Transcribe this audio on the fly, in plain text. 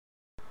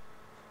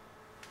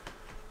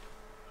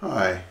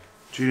Hi,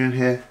 Julian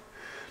here.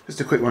 Just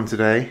a quick one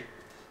today.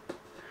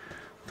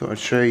 Thought I'd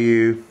show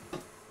you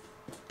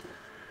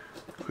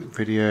a quick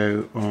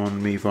video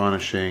on me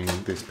varnishing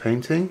this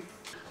painting.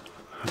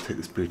 I'll take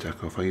this blue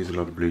tack off. I use a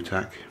lot of blue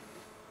tack.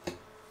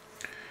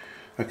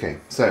 Okay,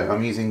 so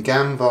I'm using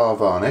Gamvar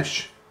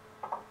varnish.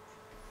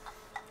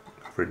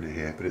 I've written it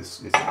here, but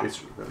it's let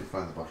me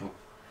find the bottle.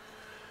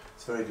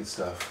 It's very good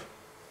stuff.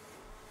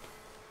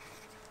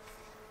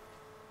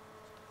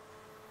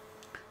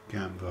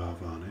 Gamvar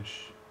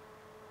varnish.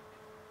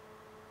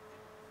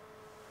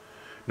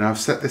 Now I've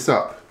set this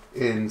up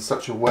in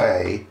such a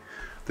way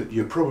that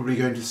you're probably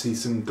going to see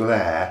some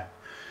glare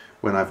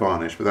when I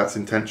varnish, but that's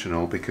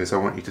intentional because I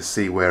want you to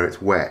see where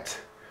it's wet.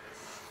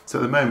 So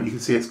at the moment you can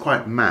see it's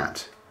quite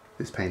matte,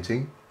 this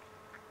painting.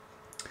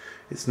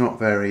 It's not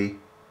very,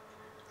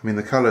 I mean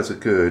the colours are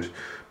good,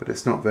 but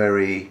it's not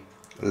very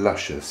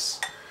luscious.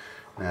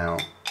 Now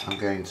I'm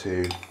going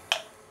to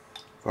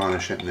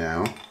varnish it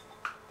now.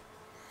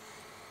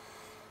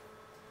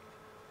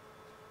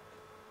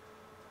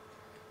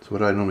 So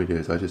what I normally do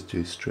is I just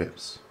do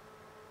strips.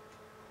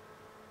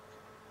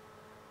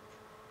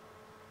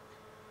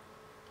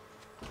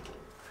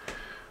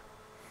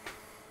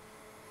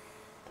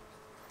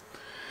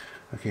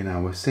 Okay,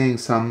 now we're seeing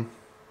some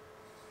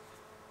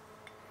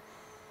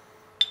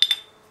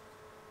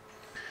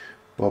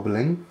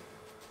bobbling,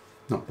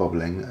 not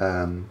bobbling,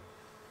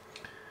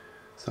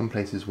 some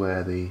places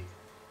where the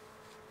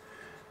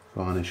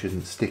varnish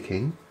isn't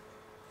sticking.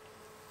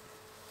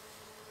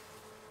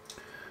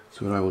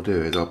 So what I will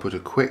do is I'll put a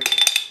quick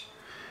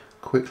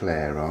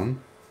layer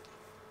on.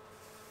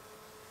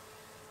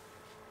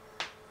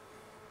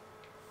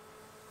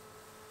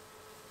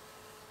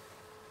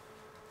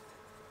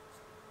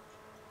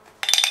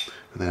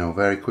 And then I'll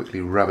very quickly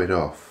rub it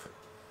off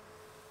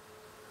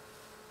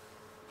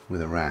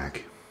with a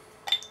rag.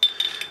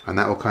 And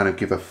that will kind of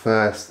give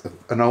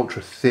an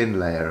ultra thin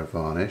layer of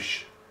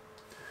varnish.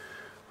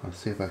 I'll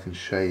see if I can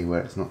show you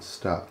where it's not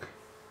stuck.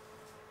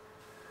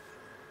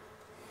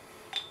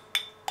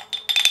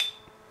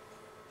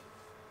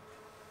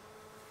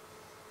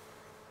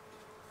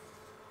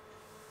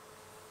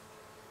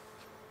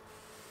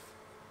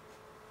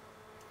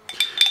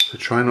 So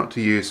try not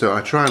to use, so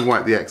I try and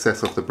wipe the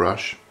excess off the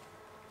brush.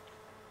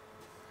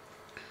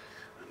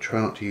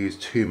 Try not to use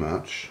too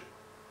much.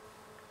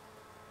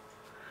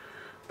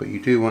 But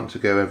you do want to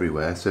go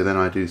everywhere, so then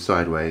I do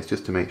sideways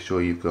just to make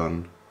sure you've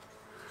gone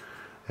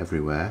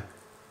everywhere.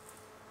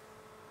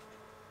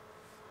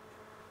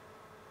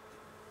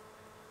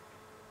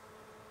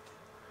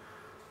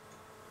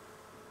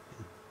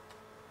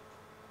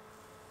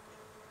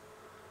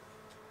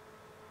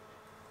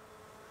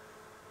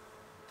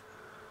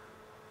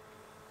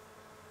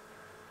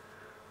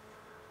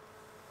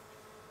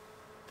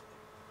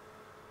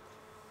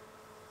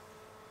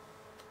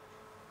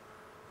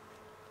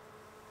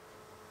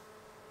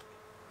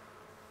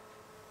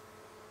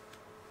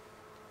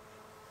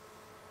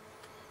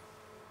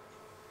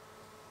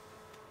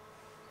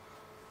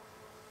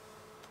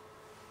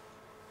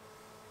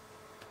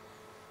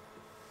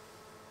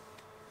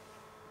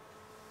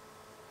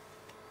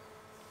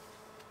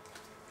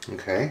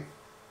 Okay.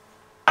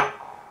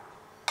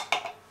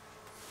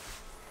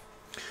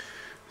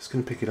 Just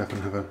going to pick it up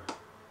and have a...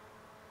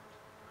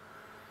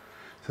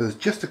 So there's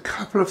just a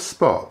couple of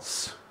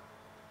spots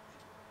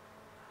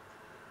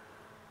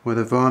where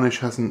the varnish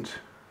hasn't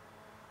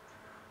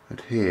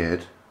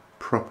adhered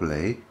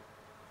properly.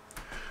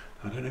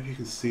 I don't know if you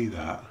can see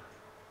that.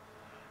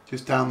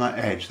 Just down that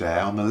edge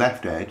there, on the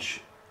left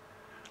edge,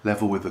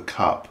 level with the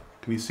cup.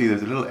 Can you see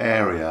there's a little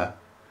area?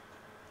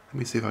 Let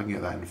me see if I can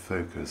get that in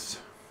focus.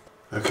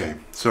 Okay,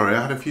 sorry,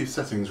 I had a few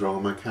settings wrong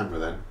on my camera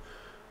then,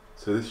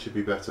 so this should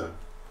be better.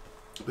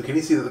 But can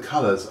you see that the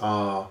colours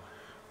are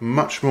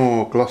much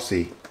more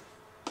glossy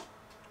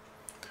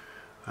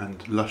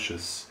and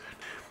luscious?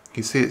 You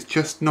can see it's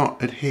just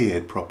not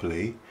adhered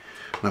properly.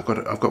 And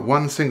I've got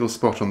one single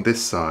spot on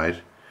this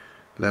side,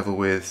 level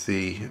with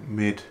the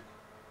mid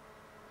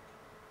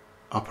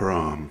upper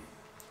arm.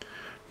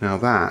 Now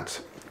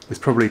that is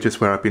probably just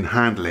where I've been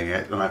handling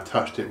it, and I've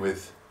touched it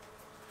with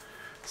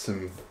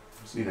some,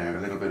 you know, a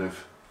little bit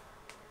of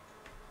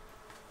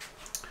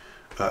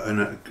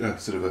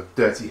sort of a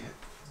dirty,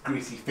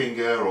 greasy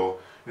finger, or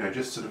you know,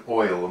 just sort of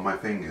oil on my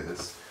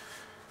fingers,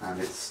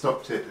 and it's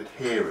stopped it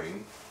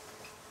adhering.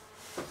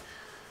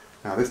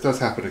 Now this does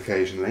happen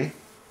occasionally.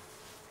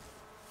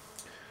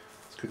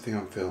 It's a good thing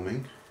I'm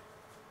filming.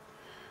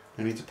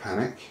 No need to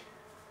panic.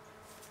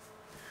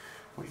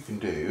 What you can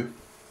do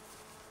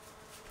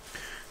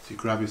is you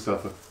grab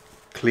yourself a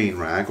clean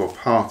rag, or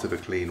part of a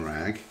clean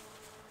rag.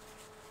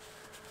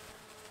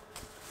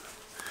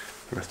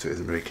 The rest of it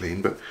isn't very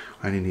clean, but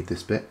I only need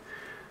this bit.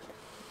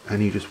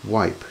 And you just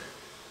wipe.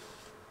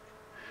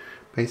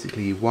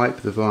 Basically you wipe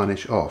the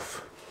varnish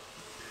off.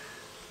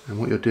 And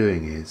what you're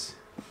doing is,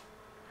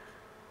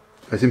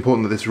 it's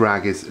important that this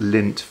rag is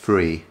lint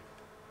free.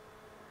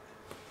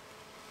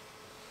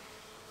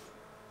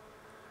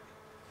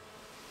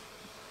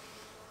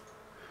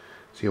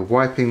 So you're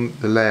wiping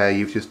the layer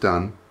you've just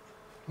done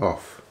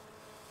off.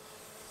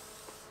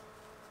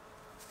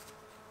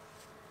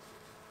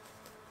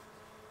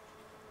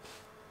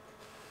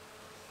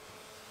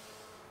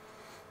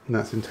 And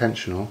that's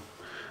intentional.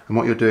 And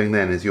what you're doing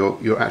then is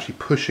you're actually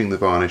pushing the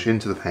varnish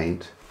into the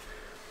paint,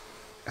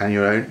 and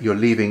you're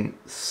leaving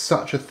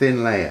such a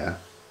thin layer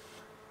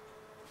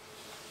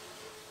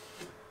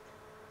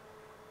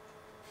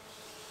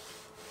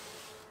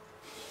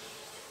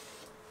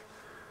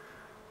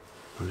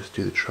I'll just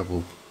do the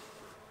troubled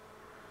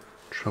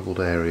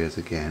areas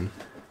again.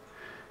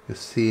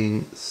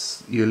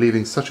 You're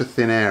leaving such a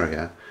thin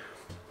area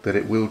that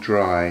it will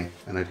dry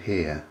and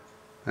adhere.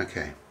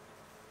 Okay.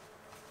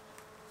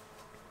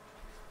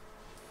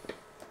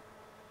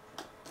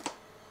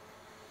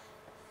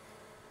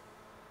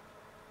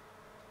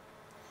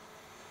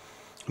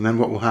 And then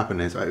what will happen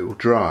is it will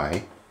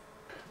dry.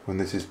 When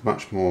this is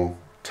much more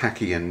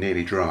tacky and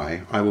nearly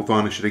dry, I will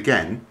varnish it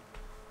again,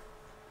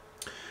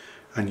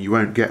 and you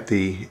won't get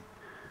the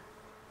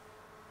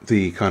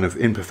kind of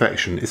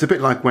imperfection. It's a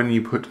bit like when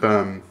you put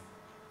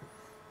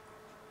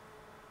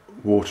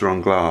water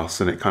on glass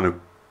and it kind of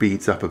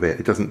beads up a bit.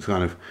 It doesn't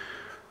kind of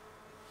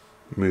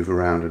move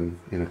around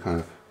in a kind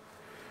of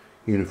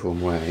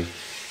uniform way.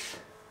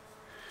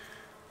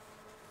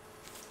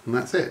 And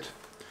that's it.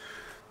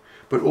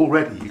 But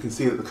already you can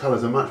see that the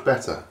colours are much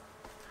better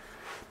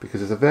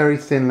because there's a very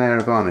thin layer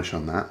of varnish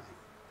on that.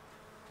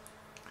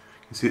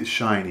 You can see it's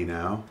shiny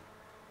now.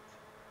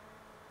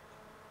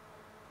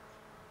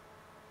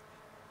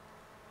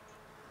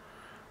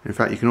 In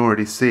fact, you can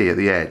already see at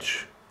the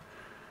edge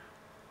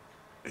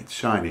it's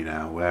shiny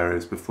now,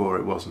 whereas before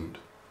it wasn't.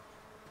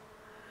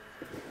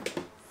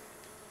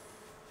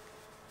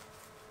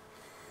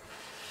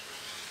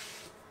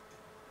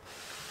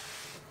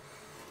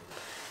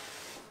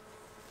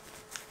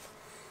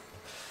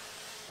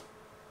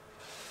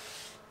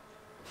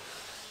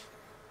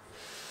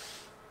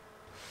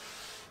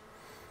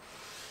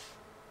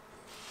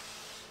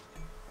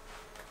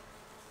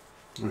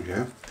 There we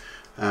go.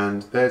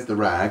 And there's the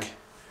rag.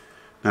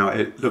 Now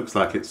it looks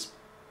like it's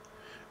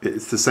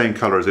the same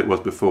colour as it was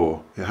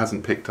before. It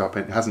hasn't picked up,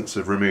 it hasn't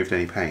sort of removed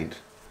any paint.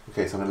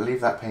 Okay, so I'm going to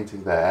leave that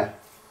painting there,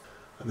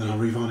 and then I'll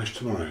revarnish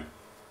tomorrow.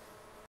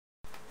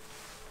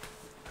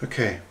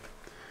 Okay,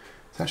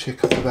 it's actually a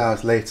couple of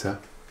hours later,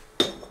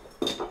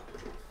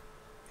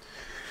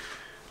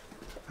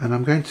 and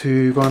I'm going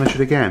to varnish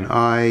it again.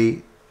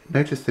 I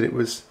noticed that it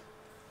was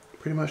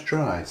pretty much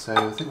dry, so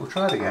I think we'll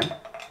try it again,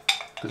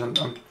 because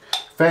I'm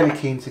fairly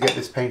keen to get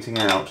this painting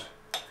out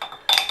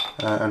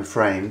and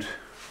framed.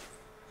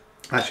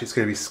 Actually, it's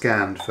going to be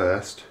scanned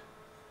first.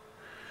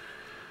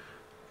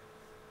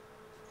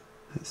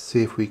 Let's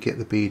see if we get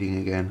the beading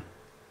again.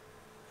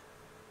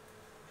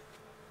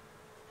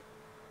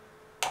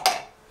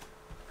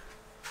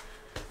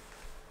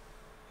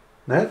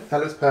 No, that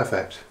looks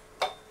perfect.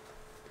 I'll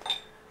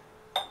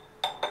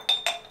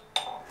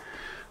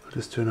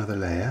just do another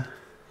layer.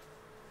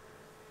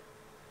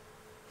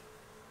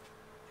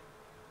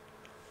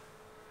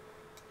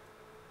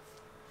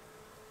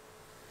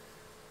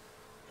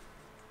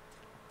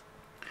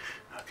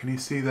 Can you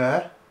see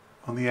there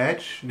on the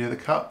edge near the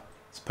cup?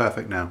 It's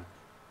perfect now.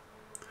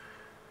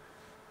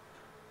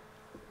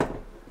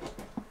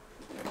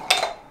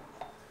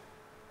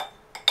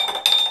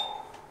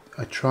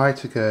 I try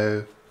to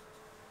go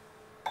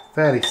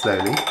fairly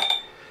slowly,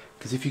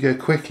 because if you go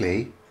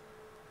quickly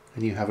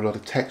and you have a lot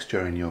of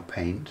texture in your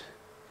paint,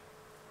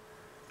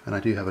 and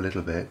I do have a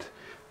little bit,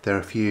 there are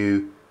a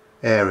few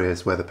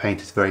areas where the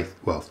paint is very,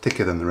 well,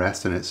 thicker than the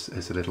rest, and it's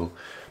a little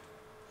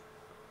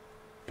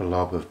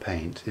blob of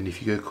paint, and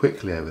if you go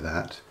quickly over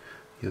that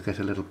you'll get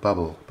a little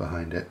bubble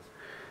behind it,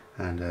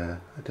 and I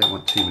don't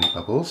want too many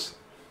bubbles.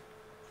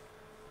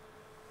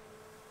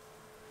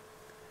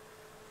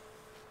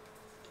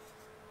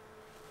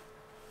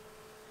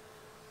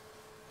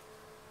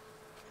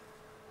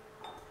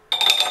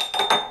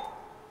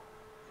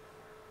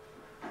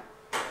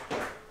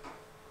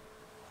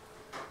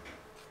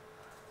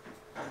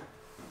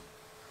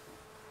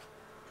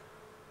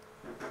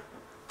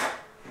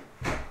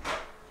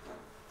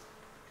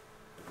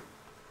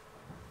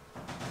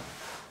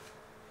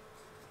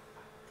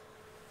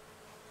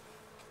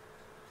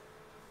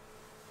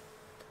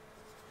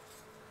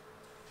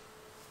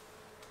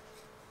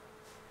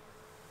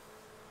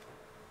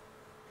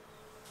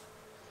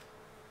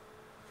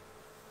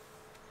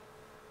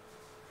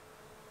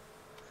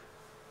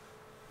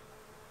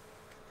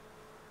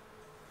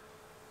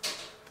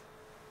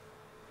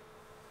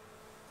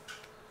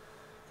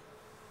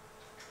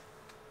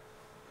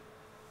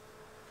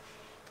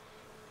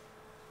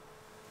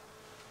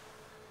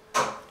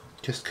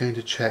 Just going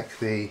to check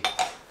the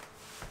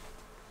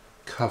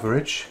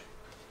coverage.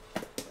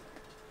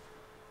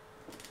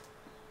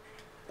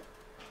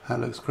 That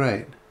looks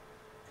great.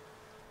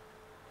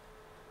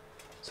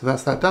 So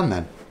that's that done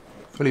then.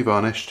 Fully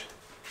varnished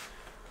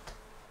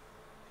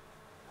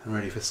and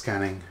ready for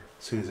scanning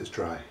as soon as it's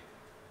dry.